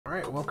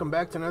Alright, welcome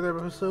back to another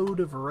episode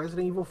of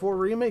Resident Evil 4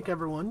 Remake,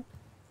 everyone.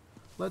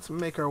 Let's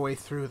make our way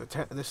through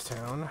this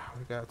town.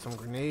 We got some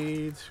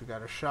grenades, we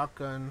got a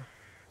shotgun.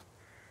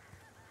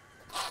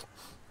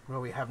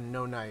 Well, we have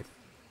no knife.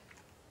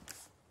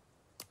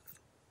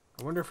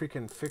 I wonder if we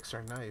can fix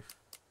our knife.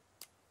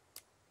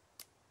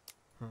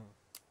 I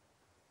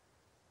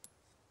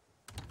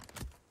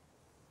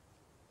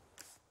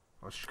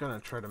was just gonna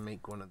try to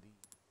make one of these.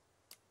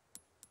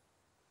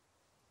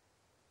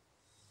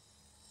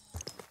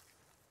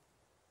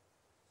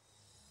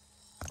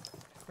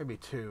 Maybe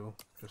two,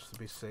 just to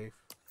be safe.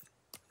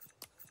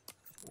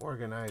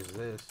 Organize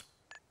this.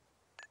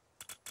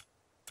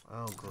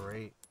 Oh,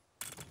 great.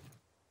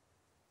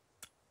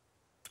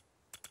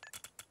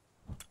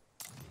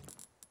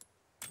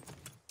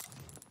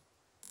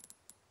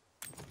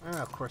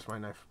 Ah, of course my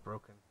knife is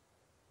broken.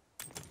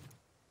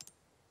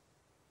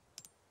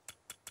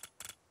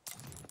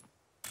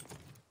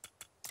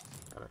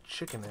 Got a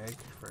chicken egg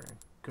for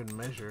good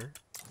measure.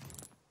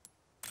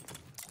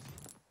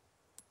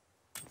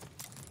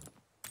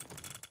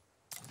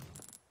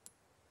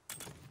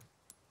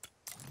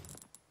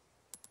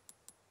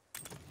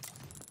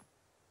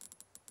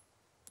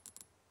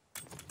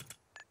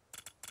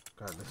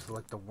 God, this is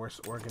like the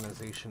worst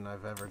organization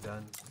I've ever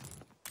done.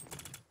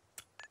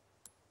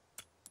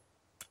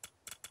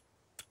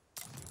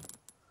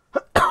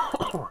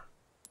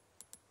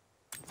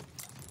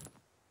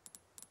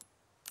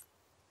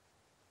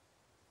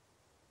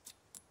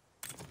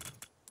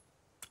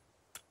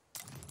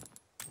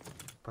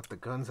 Put the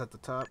guns at the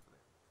top.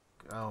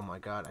 Oh my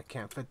god, I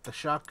can't fit the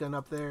shotgun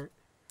up there.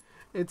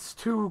 It's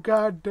too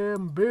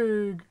goddamn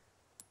big.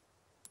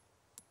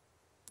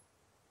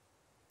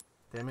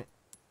 Damn it.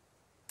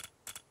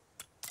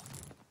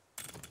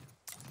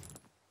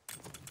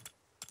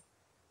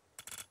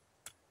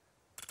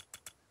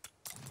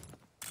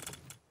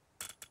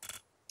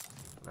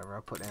 Whatever,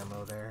 I'll put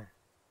ammo there.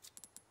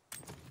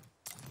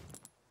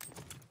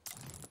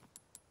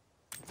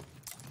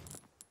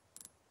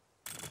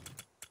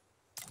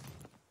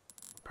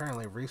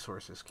 Apparently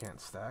resources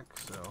can't stack,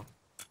 so...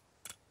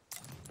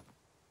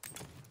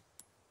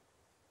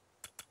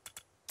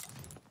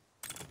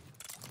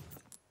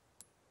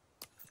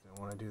 Don't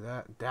want to do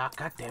that.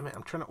 God damn it,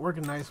 I'm trying to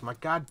organize my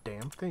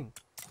goddamn thing.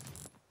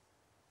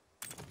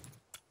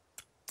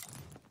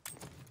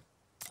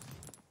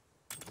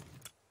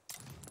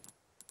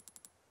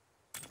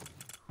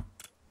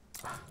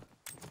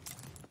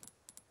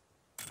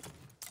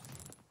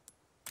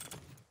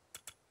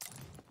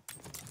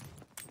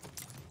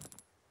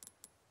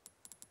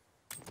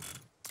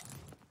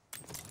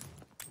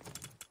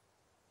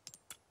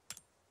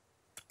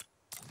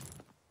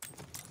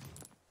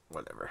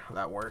 Whatever,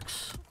 that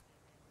works.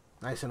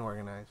 Nice and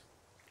organized.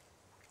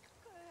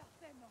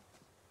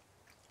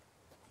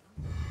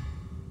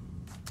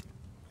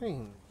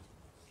 Hey.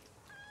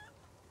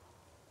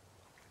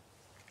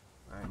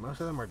 Alright, most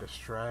of them are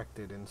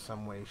distracted in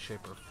some way,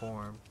 shape, or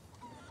form.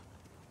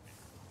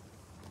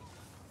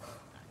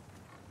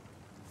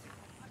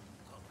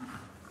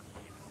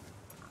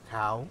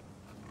 Cow.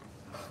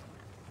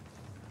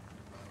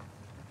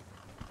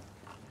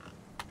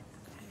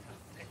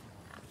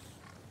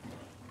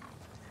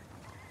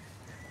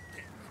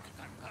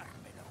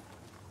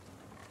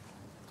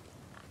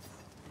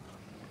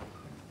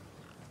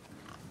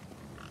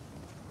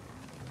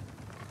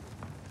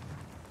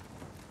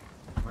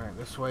 Alright,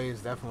 this way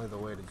is definitely the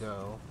way to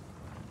go.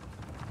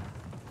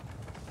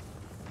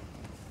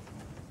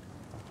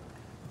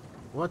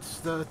 What's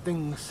the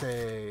thing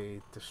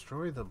say?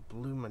 Destroy the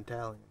blue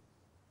medallion.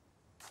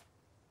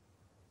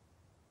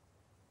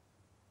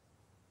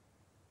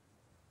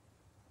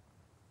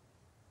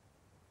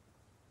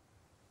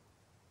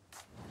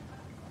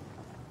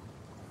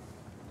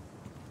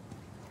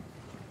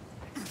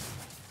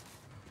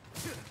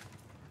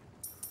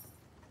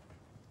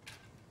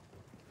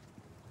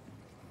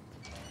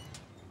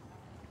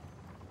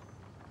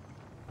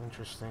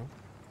 Interesting.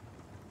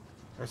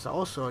 There's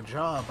also a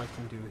job I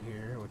can do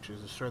here, which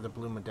is destroy the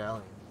blue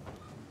medallion.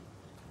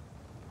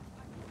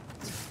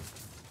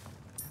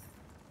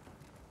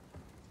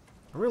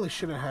 I really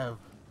shouldn't have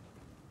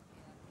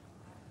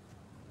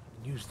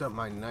used up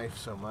my knife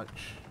so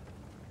much.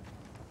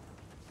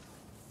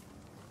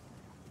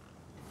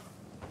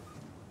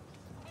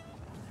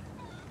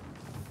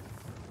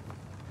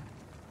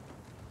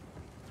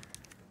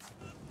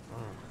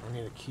 I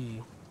need a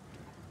key.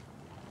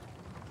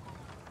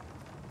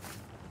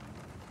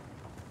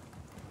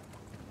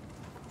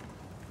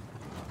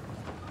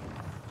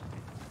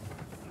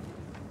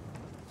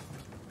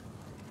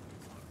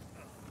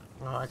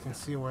 Oh, I can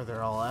see where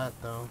they're all at,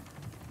 though.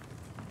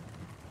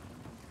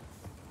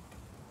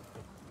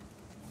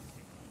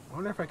 I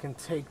wonder if I can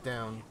take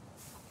down...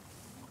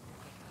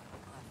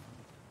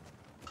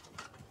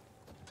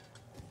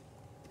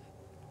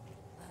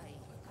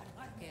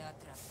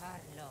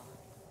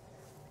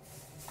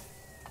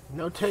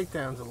 No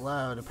takedowns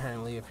allowed,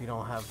 apparently, if you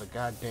don't have the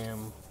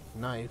goddamn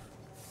knife.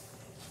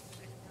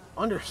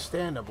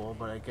 Understandable,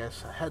 but I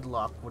guess a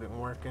headlock wouldn't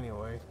work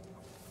anyway.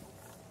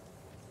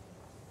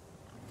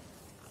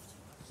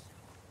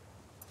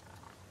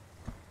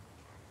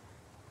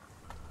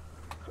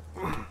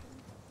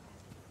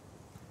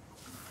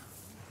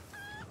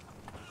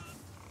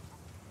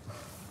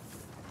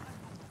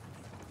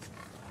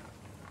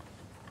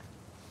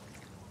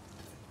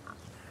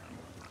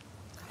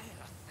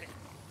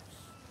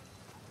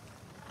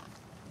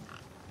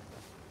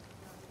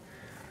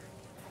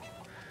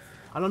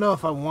 don't know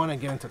if I want to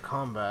get into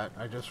combat.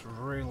 I just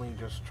really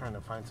just trying to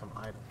find some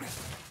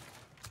items.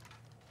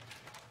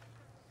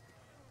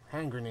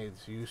 Hand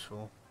grenades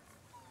useful.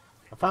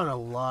 I found a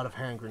lot of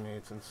hand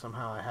grenades and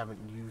somehow I haven't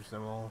used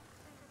them all.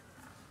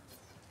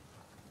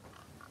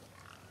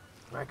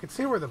 I could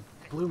see where the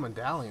blue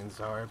medallions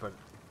are, but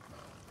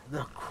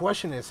the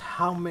question is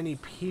how many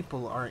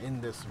people are in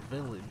this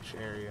village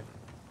area?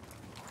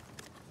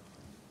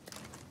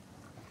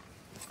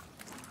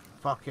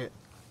 Fuck it.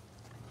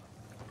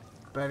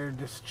 Better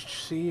just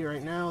see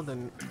right now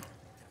than...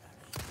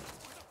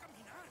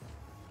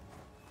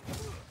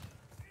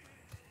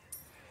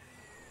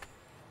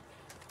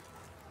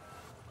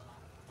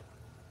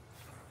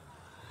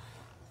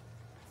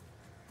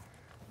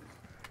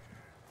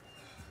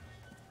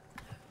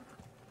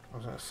 I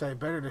was gonna say,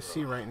 better to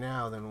see right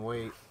now than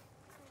wait.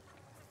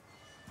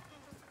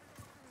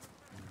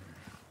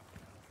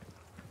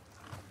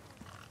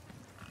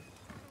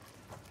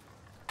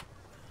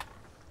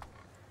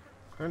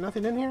 Is there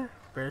nothing in here?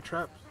 Bear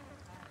traps?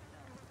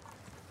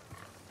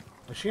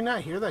 Does she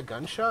not hear that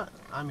gunshot?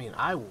 I mean,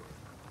 I would.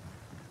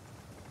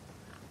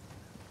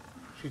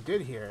 She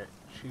did hear it.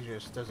 She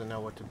just doesn't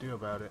know what to do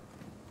about it.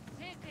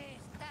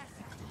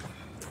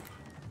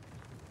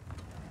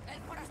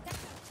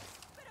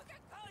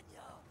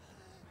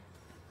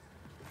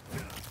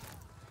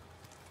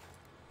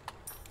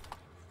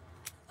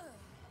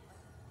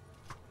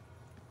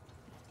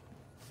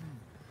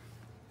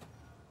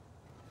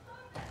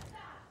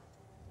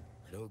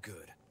 No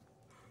good.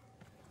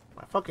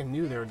 I fucking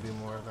knew there would be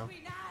more of them.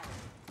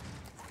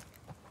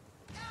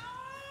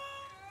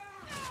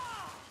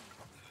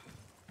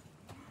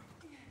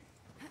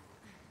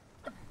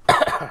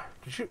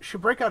 Did she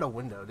break out a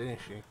window, didn't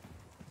she?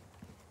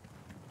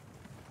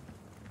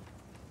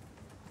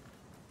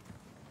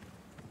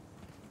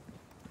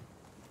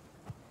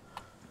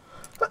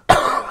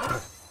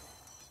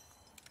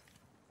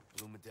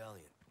 Blue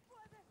medallion.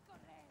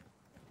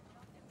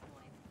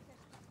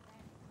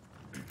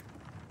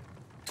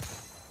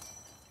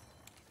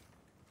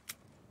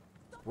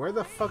 Where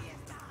the fuck?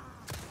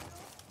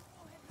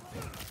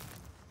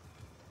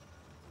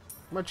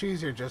 Much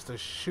easier just to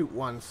shoot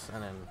once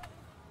and then...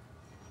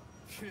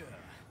 It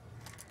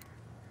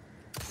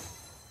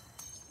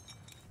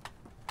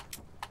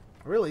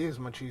really is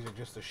much easier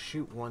just to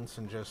shoot once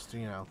and just,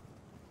 you know,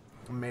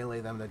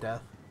 melee them to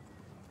death.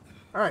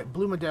 Alright,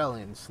 blue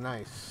medallions.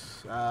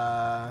 Nice.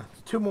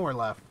 2 more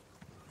left.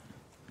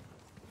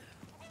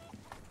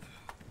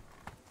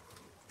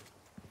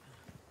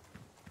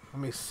 Let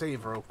me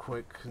save real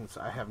quick since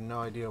I have no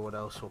idea what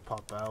else will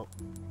pop out.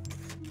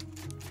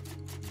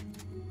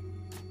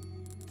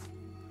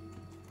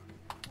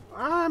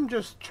 I'm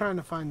just trying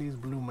to find these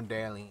blue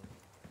medallions.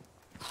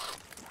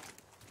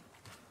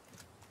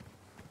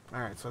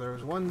 Alright, so there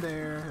was one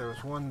there, there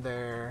was one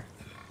there.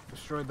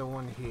 Destroyed the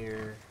one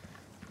here.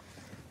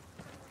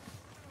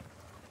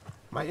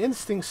 My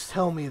instincts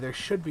tell me there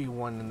should be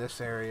one in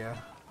this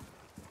area.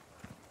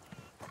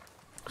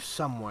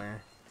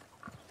 Somewhere.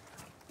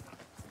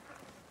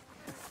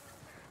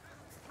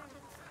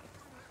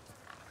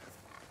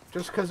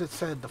 Just because it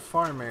said the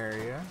farm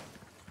area.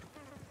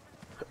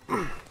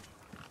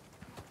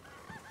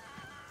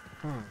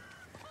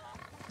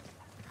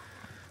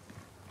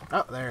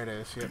 Oh, there it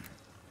is, yep.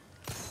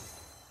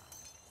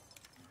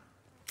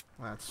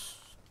 That's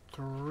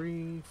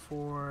 3,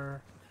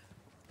 4...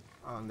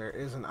 Oh, and there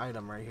is an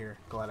item right here.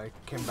 Glad I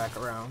came back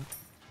around.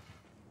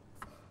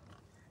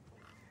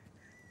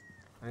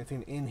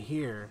 Anything in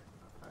here?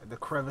 The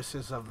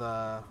crevices of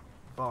the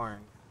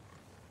barn.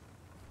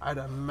 I'd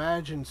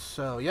imagine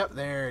so. Yep,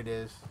 there it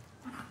is.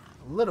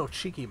 A little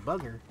cheeky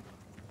bugger.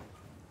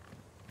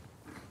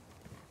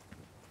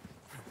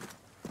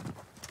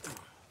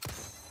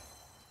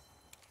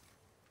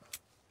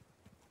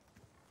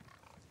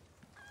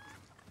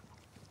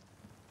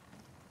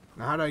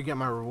 Now how do I get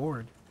my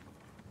reward?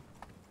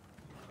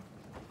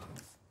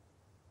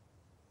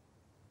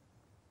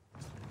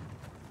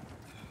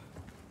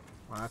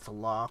 Well, that's a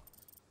lock.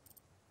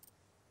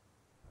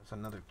 That's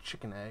another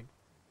chicken egg.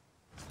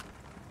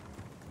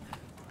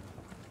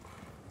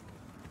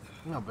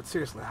 No, but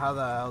seriously, how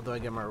the hell do I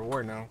get my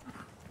reward now?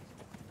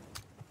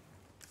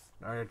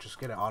 Or I just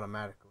get it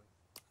automatically?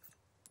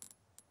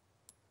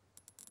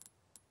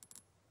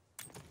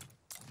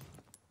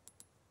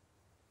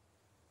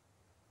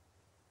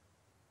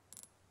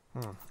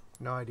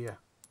 No idea.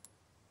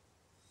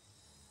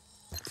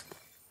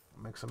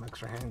 I'll make some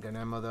extra handgun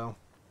ammo though.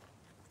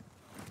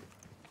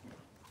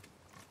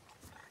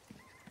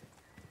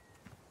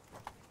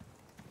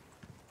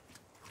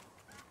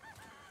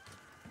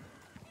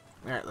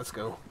 Alright, let's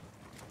go.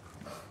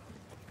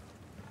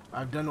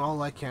 I've done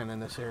all I can in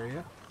this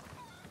area.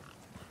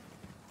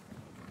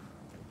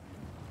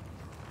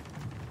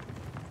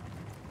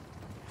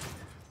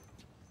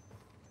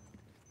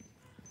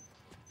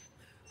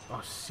 A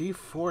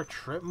C4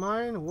 trip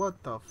mine?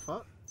 What the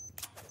fuck?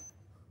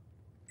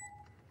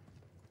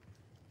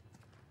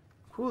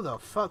 Who the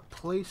fuck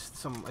placed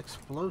some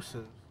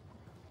explosives?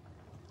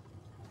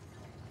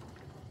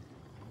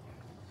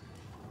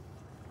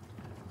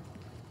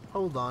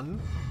 Hold on,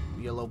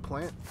 yellow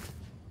plant.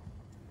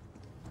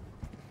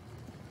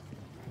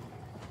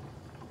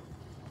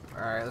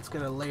 Alright, let's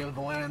get a lay of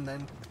the land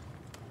then.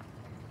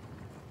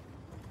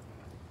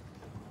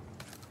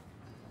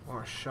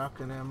 More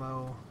shotgun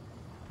ammo.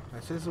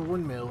 This is a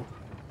windmill.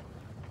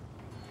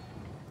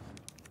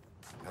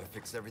 Gotta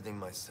fix everything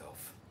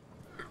myself.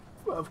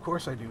 Well, of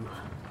course I do.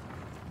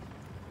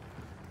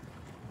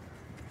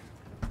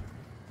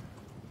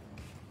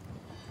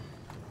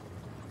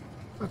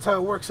 That's how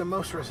it works in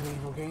most Resident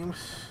Evil games.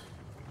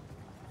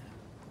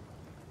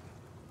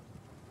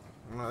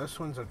 Well, this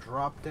one's a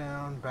drop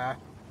down back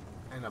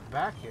in a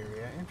back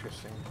area.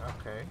 Interesting.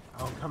 Okay.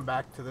 I'll come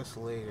back to this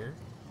later.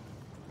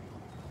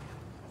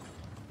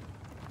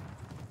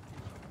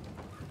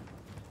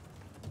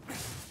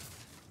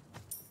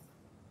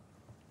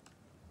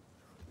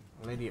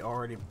 Lady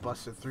already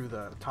busted through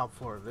the top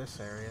floor of this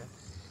area.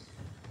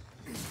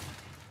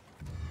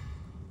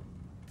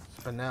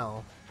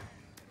 Spinel.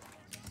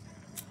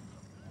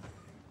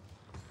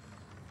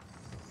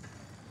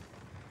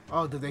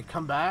 Oh, did they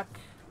come back?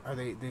 Are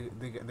they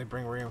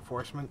bring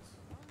reinforcements?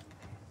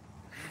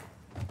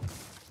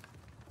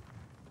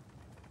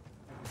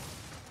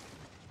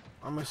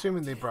 I'm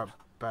assuming they brought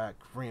back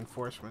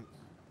reinforcements.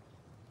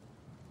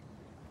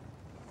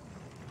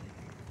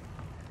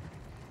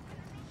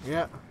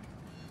 Yeah.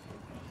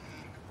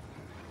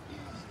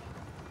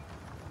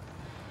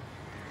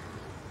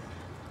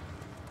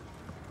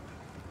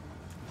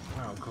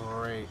 Oh,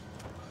 great.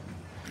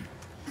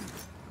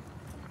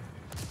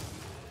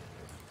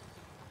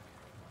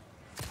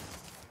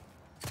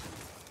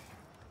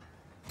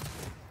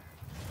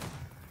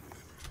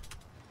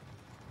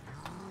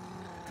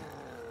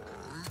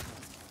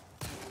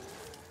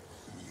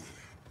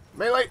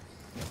 Melee!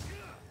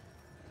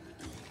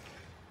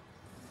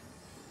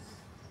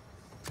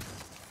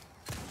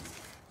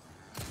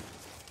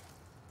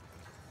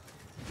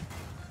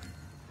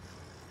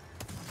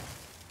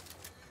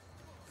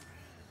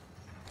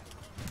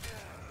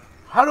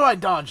 How do I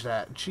dodge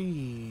that?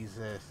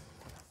 Jesus.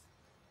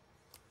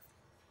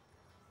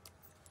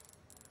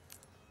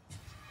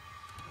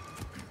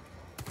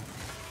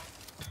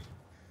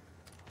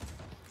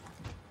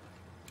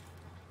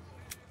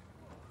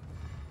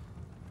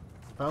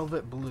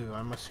 Velvet blue.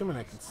 I'm assuming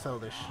I can sell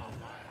this shit.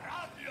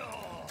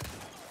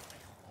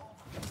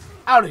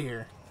 Out of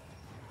here.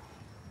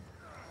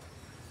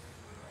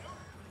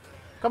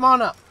 Come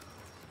on up.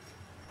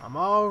 I'm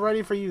all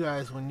ready for you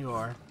guys when you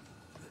are.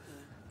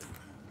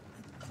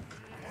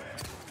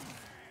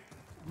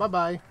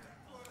 Bye-bye.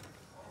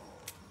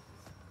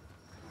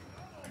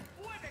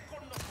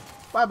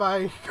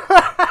 Bye-bye.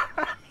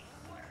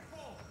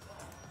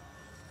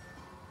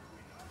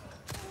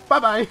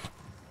 Bye-bye.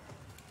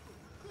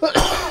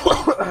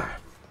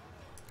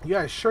 You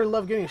guys sure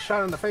love getting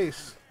shot in the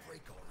face.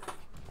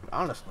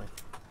 Honestly.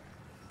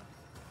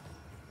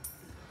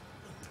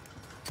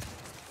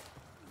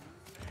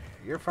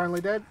 You're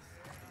finally dead?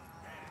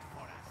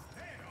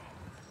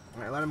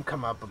 Alright, let him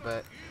come up a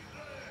bit.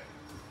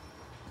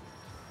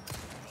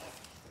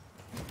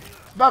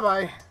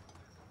 Bye-bye.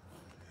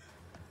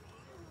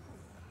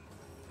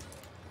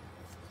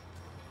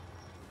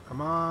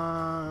 Come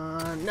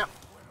on. No.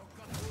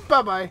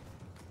 Bye-bye.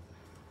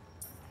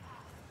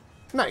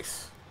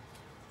 Nice.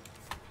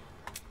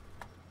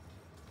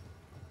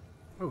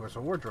 Oh, there's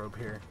a wardrobe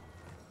here.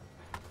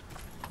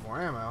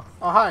 More ammo.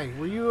 Oh, hi.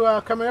 Were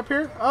you coming up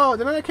here? Oh,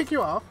 didn't I kick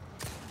you off?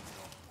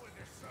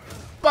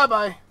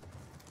 Bye-bye.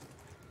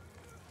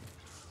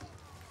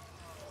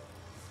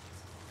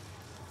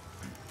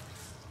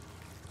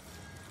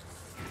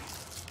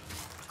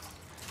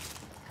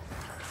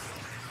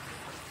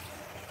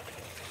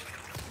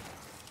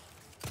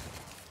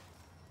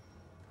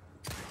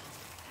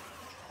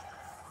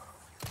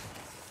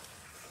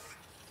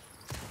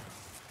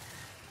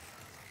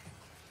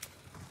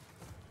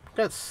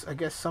 I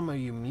guess some of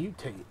you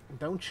mutate,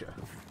 don't you?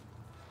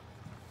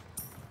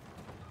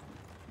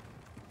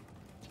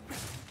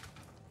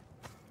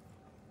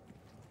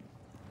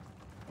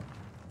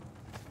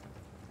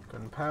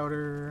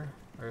 Gunpowder.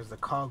 There's the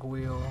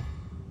cogwheel.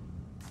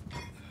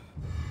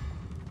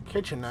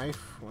 Kitchen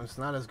knife. Well, it's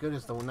not as good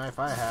as the knife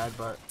I had,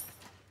 but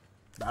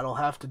that'll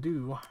have to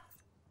do.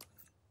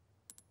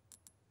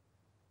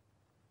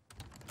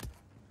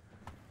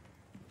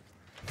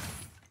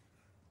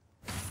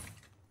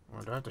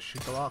 Oh, do I have to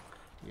shoot the lock?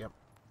 Yep.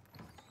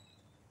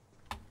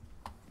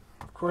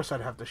 Of course I'd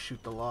have to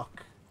shoot the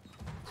lock.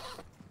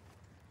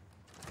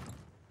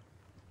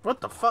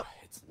 What the fuck?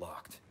 It's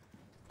locked.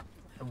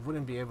 I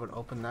wouldn't be able to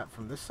open that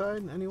from this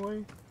side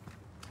anyway.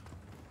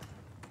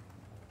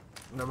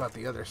 What about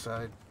the other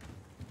side?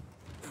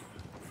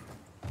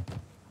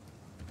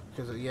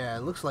 Because, yeah,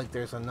 it looks like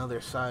there's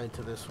another side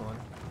to this one.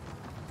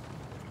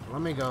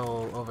 Let me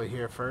go over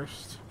here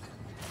first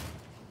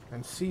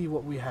and see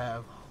what we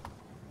have.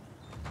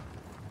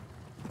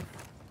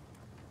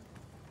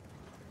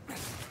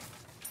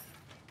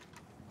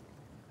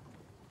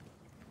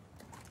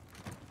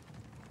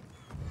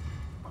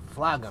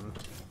 Flagon.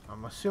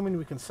 I'm assuming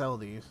we can sell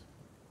these.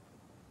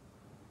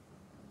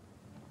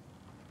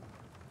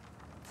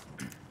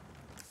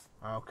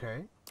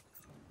 Okay.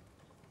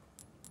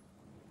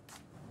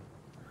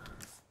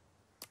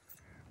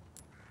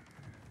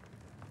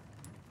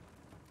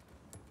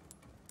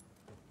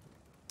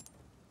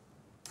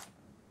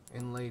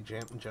 Inlay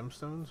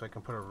gemstones. I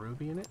can put a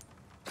ruby in it.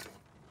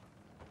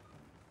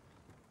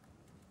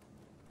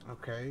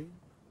 Okay.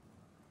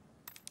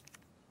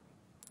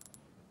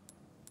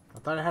 I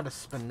thought I had a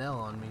spinel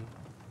on me.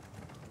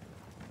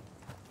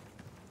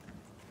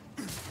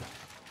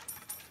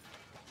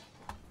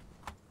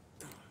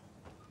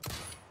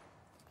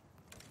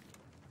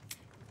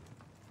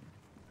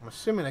 I'm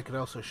assuming I could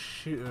also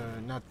shoot,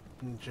 not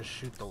just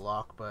shoot the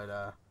lock,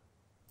 but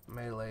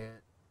melee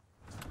it.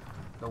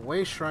 The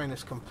way shrine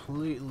is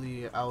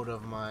completely out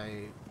of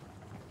my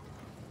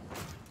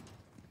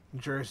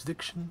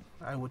jurisdiction,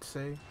 I would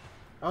say.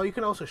 Oh, you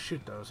can also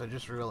shoot those. I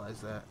just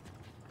realized that.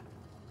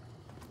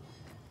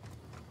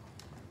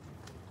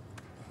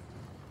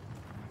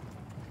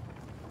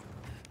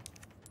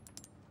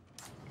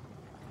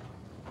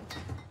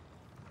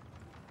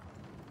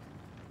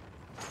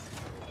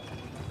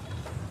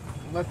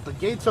 Let the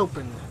gates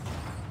open.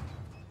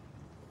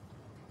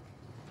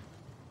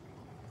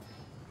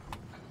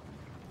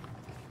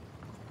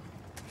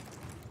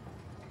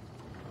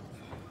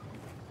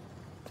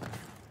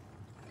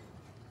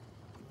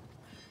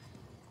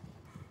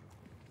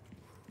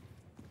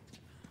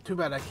 Too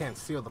bad I can't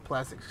seal the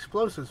plastic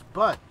explosives,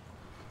 but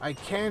I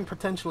can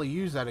potentially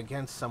use that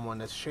against someone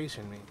that's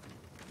chasing me.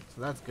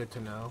 So that's good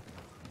to know.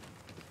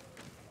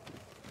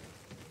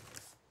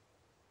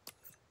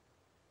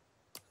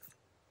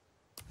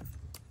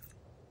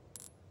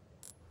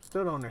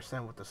 Still don't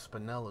understand what the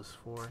spinel is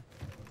for,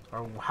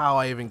 or how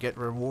I even get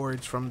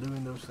rewards from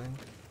doing those things.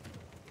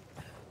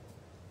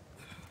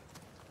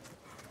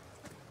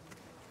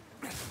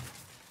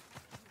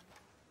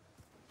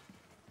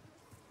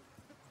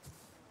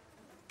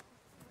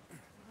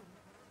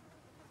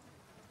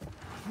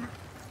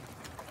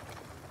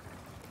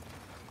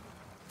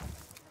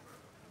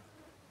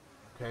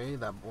 Okay,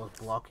 that was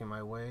blocking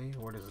my way.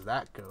 Where does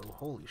that go?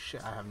 Holy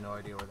shit, I have no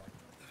idea where that goes.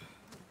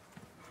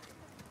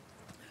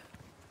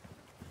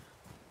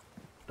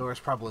 Door's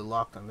probably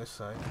locked on this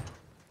side.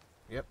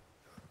 Yep.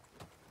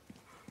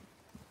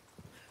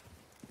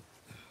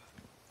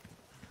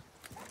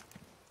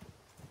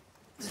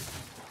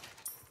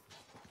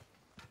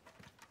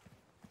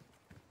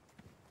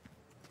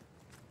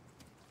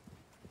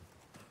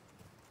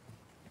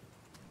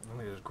 Let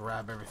me just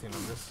grab everything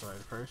on this side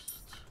first.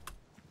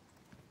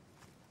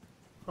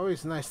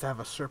 Always nice to have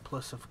a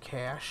surplus of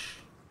cash.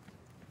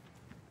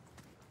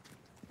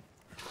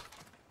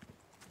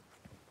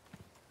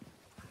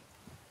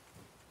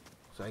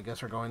 So I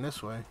guess we're going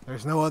this way.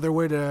 There's no other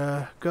way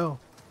to go.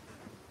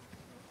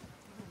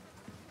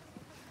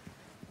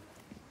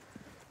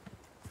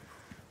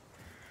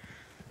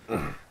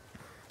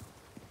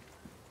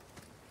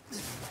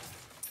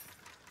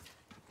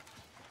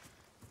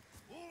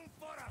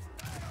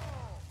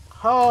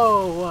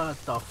 Oh,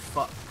 what the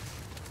fuck?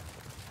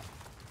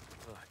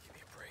 Give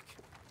me a break.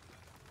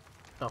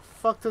 The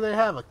fuck do they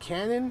have? A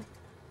cannon?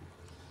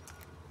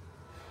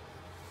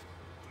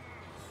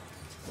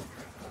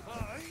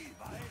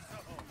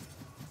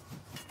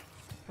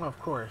 Well, of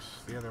course,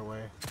 the other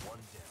way. One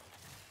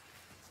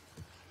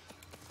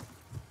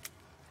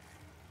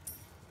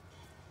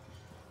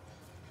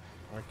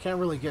down. I can't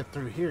really get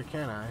through here,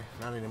 can I?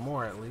 Not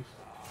anymore, at least.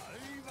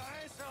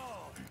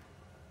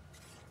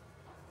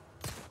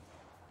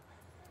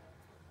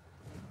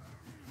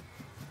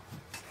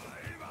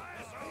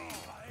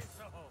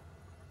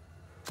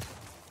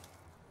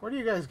 Where do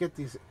you guys get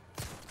these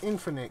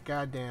infinite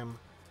goddamn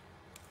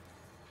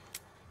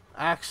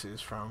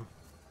axes from?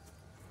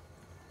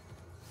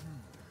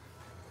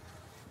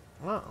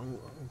 Well, I'm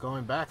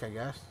going back, I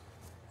guess.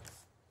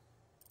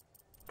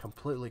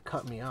 Completely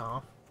cut me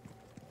off.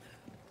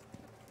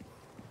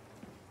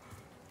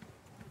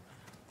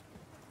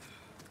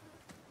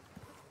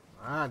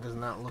 Ah, it does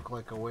not look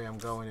like a way I'm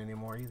going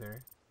anymore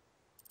either.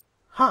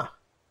 Huh.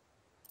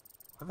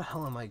 Where the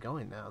hell am I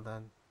going now,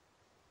 then?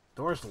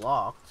 Door's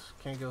locked.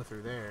 Can't go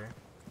through there.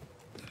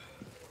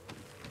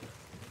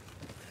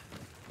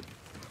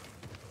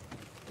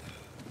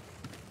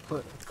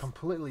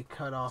 Completely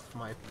cut off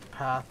my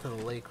path to the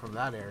lake from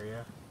that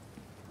area.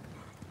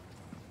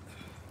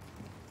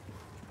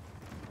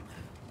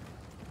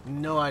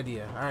 No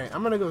idea. Alright,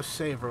 I'm gonna go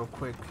save real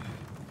quick.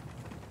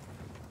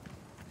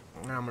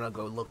 And I'm gonna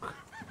go look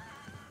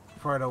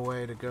for a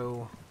way to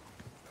go.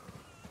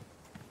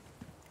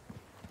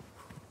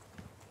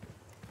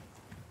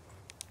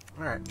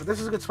 Alright, but this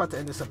is a good spot to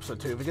end this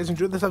episode too. If you guys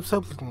enjoyed this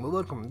episode, please leave a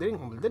like, comment,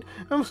 and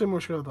I'm see more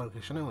shit about the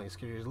channel.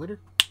 See you guys later.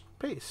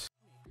 Peace.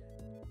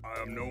 I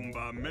am known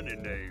by many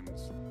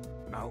names.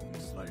 Mountain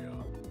Slayer,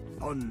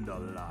 Thunder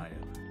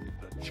Lion,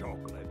 the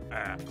Chocolate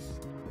Axe.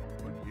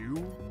 But you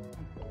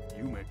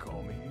may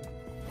call me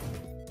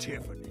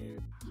Tiffany.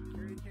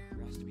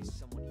 There has to be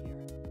someone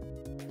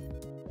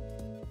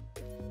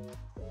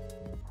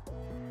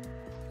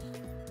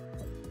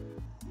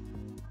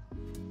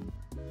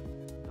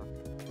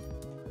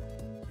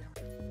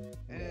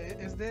here.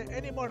 Is there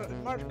any more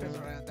markers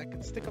around I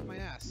can stick up my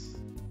ass?